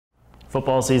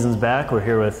Football season's back. We're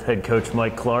here with head coach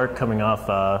Mike Clark coming off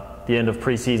the end of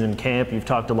preseason camp. You've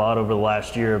talked a lot over the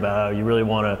last year about how you really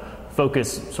want to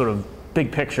focus sort of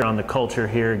big picture on the culture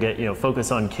here,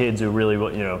 focus on kids who really,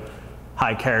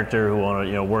 high character, who want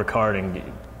to, work hard and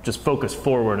just focus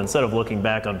forward instead of looking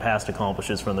back on past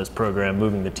accomplishments from this program,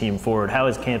 moving the team forward. How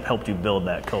has camp helped you build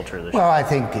that culture this year? Well, I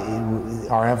think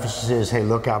our emphasis is, hey,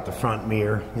 look out the front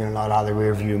mirror, not out of the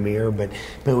rear view mirror, but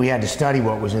we had to study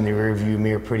what was in the rear view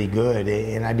mirror pretty good.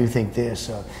 And I do think this,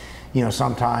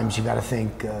 sometimes you got to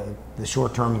think the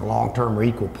short term and the long term are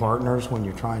equal partners when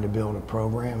you're trying to build a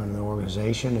program and an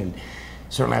organization. And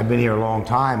certainly I've been here a long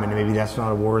time, and maybe that's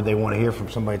not a word they want to hear from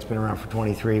somebody that's been around for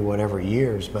 23 whatever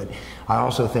years, but I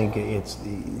also think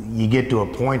you get to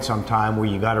a point sometime where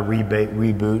you got to reboot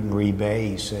and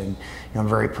rebase, and I'm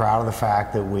very proud of the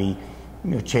fact that we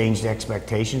changed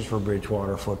expectations for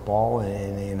Bridgewater football,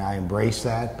 and I embrace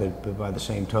that, but by the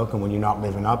same token, when you're not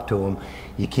living up to them,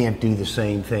 you can't do the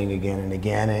same thing again and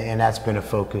again, and that's been a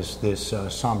focus this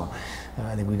summer.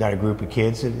 I think we got a group of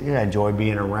kids that enjoy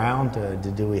being around.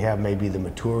 Do we have maybe the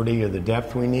maturity or the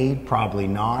depth we need? Probably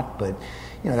not, but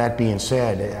that being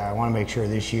said, I want to make sure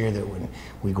this year that when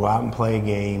we go out and play a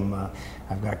game,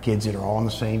 I've got kids that are all on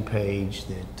the same page,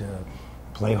 that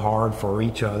play hard for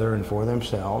each other and for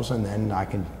themselves, and then I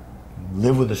can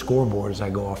live with the scoreboard as I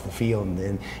go off the field,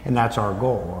 and that's our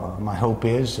goal. My hope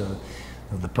is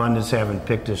the pundits haven't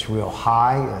picked us real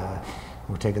high.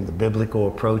 We're taking the biblical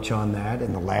approach on that,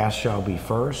 and the last shall be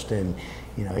first. And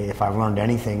if I've learned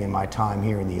anything in my time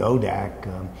here in the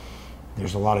ODAC,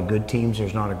 there's a lot of good teams,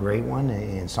 there's not a great one,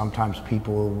 and sometimes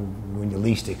people, when you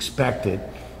least expect it,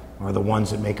 are the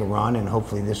ones that make a run, and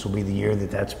hopefully this will be the year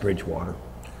that's Bridgewater.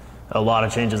 A lot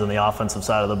of changes on the offensive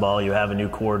side of the ball. You have a new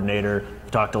coordinator.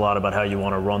 You've talked a lot about how you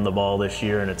want to run the ball this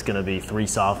year, and it's going to be 3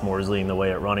 sophomores leading the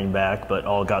way at running back, but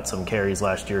all got some carries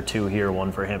last year, 2 here,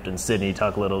 1 for Hampton-Sydney.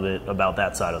 Talk a little bit about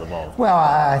that side of the ball. Well,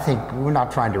 I think we're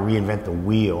not trying to reinvent the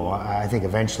wheel. I think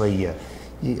eventually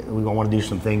we're going to want to do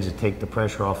some things that take the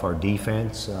pressure off our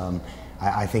defense.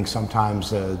 I think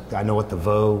sometimes I know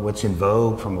what's in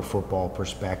vogue from a football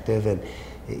perspective, and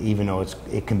even though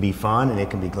it can be fun and it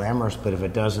can be glamorous, but if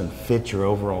it doesn't fit your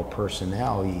overall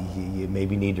personnel, you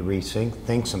maybe need to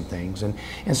rethink some things. And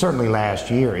certainly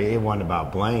last year, it wasn't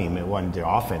about blame. It wasn't the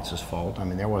offense's fault. I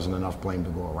mean, there wasn't enough blame to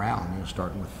go around,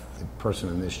 starting with the person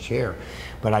in this chair.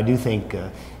 But I do think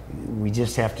we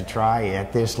just have to try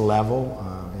at this level,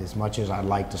 as much as I'd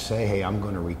like to say, hey, I'm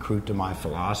going to recruit to my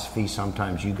philosophy.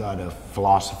 Sometimes you got to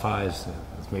philosophize.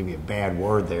 Maybe a bad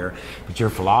word there, but your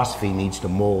philosophy needs to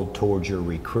mold towards your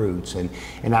recruits, and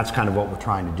that's kind of what we're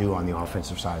trying to do on the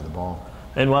offensive side of the ball.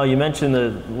 And while you mentioned the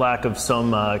lack of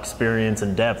some experience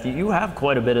and depth, you have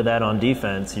quite a bit of that on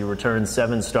defense. You returned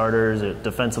 7 starters, a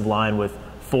defensive line with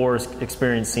 4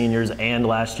 experienced seniors and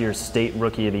last year's state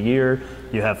rookie of the year.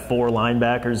 You have 4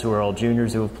 linebackers who are all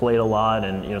juniors who have played a lot,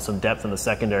 and some depth in the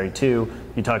secondary too.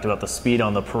 You talked about the speed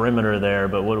on the perimeter there,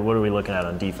 but what are we looking at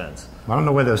on defense? I don't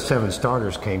know where those 7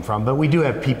 starters came from, but we do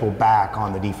have people back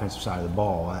on the defensive side of the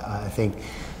ball. I think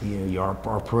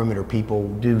our perimeter people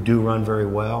do run very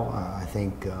well. I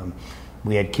think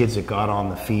we had kids that got on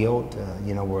the field.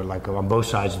 We're like on both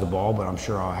sides of the ball, but I'm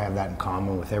sure I'll have that in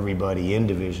common with everybody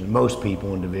in most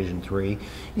people in Division III.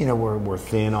 We're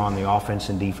thin on the offense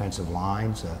and defensive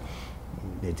lines.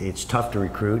 It's tough to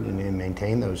recruit and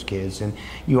maintain those kids. And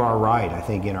you are right. I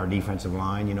think in our defensive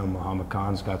line, Muhammad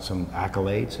Khan's got some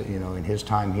accolades, in his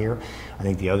time here. I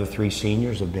think the other 3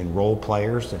 seniors have been role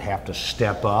players that have to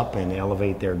step up and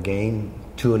elevate their game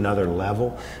to another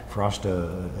level for us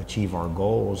to achieve our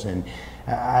goals. And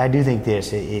I do think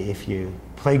this, if you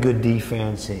play good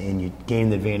defense and you gain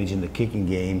the advantage in the kicking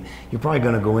game, you're probably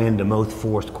going to go into most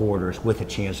fourth quarters with a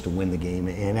chance to win the game,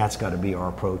 and that's got to be our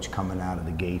approach coming out of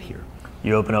the gate here.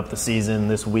 You open up the season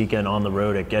this weekend on the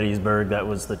road at Gettysburg. That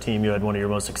was the team you had one of your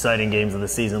most exciting games of the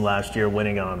season last year,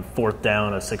 winning on 4th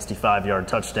down, a 65-yard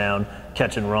touchdown,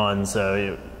 catch and run.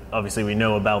 So obviously we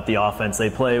know about the offense they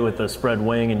play with the spread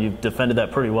wing, and you've defended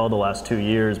that pretty well the last 2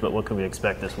 years, but what can we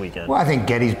expect this weekend? Well, I think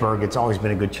Gettysburg, it's always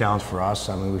been a good challenge for us.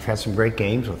 I mean, we've had some great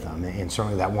games with them, and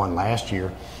certainly that one last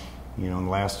year, in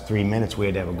the last 3 minutes we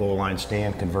had to have a goal line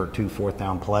stand, convert 2 4th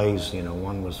down plays.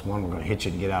 One we're going to hitch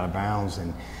it and get out of bounds,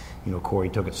 and Corey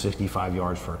took it 65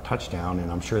 yards for a touchdown,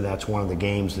 and I'm sure that's one of the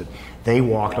games that they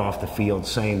walked off the field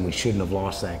saying we shouldn't have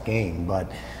lost that game.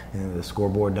 But the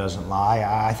scoreboard doesn't lie.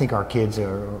 I think our kids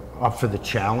are up for the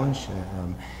challenge.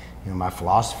 My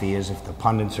philosophy is if the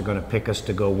pundits are going to pick us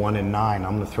to go 1-9, I'm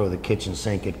going to throw the kitchen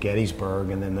sink at Gettysburg,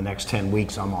 and then the next 10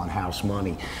 weeks I'm on house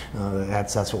money.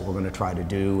 That's what we're going to try to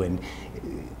do. And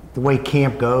the way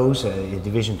camp goes,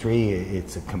 Division III,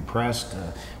 it's a compressed.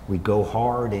 We go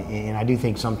hard, and I do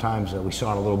think sometimes we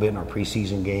saw it a little bit in our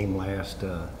preseason game last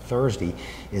Thursday,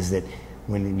 is that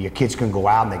when your kids can go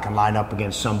out and they can line up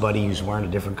against somebody who's wearing a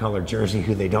different colored jersey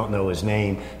who they don't know his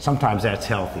name, sometimes that's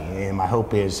healthy. And my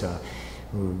hope is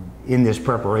in this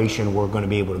preparation we're going to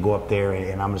be able to go up there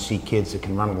and I'm going to see kids that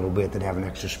can run a little bit, that have an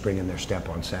extra spring in their step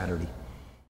on Saturday.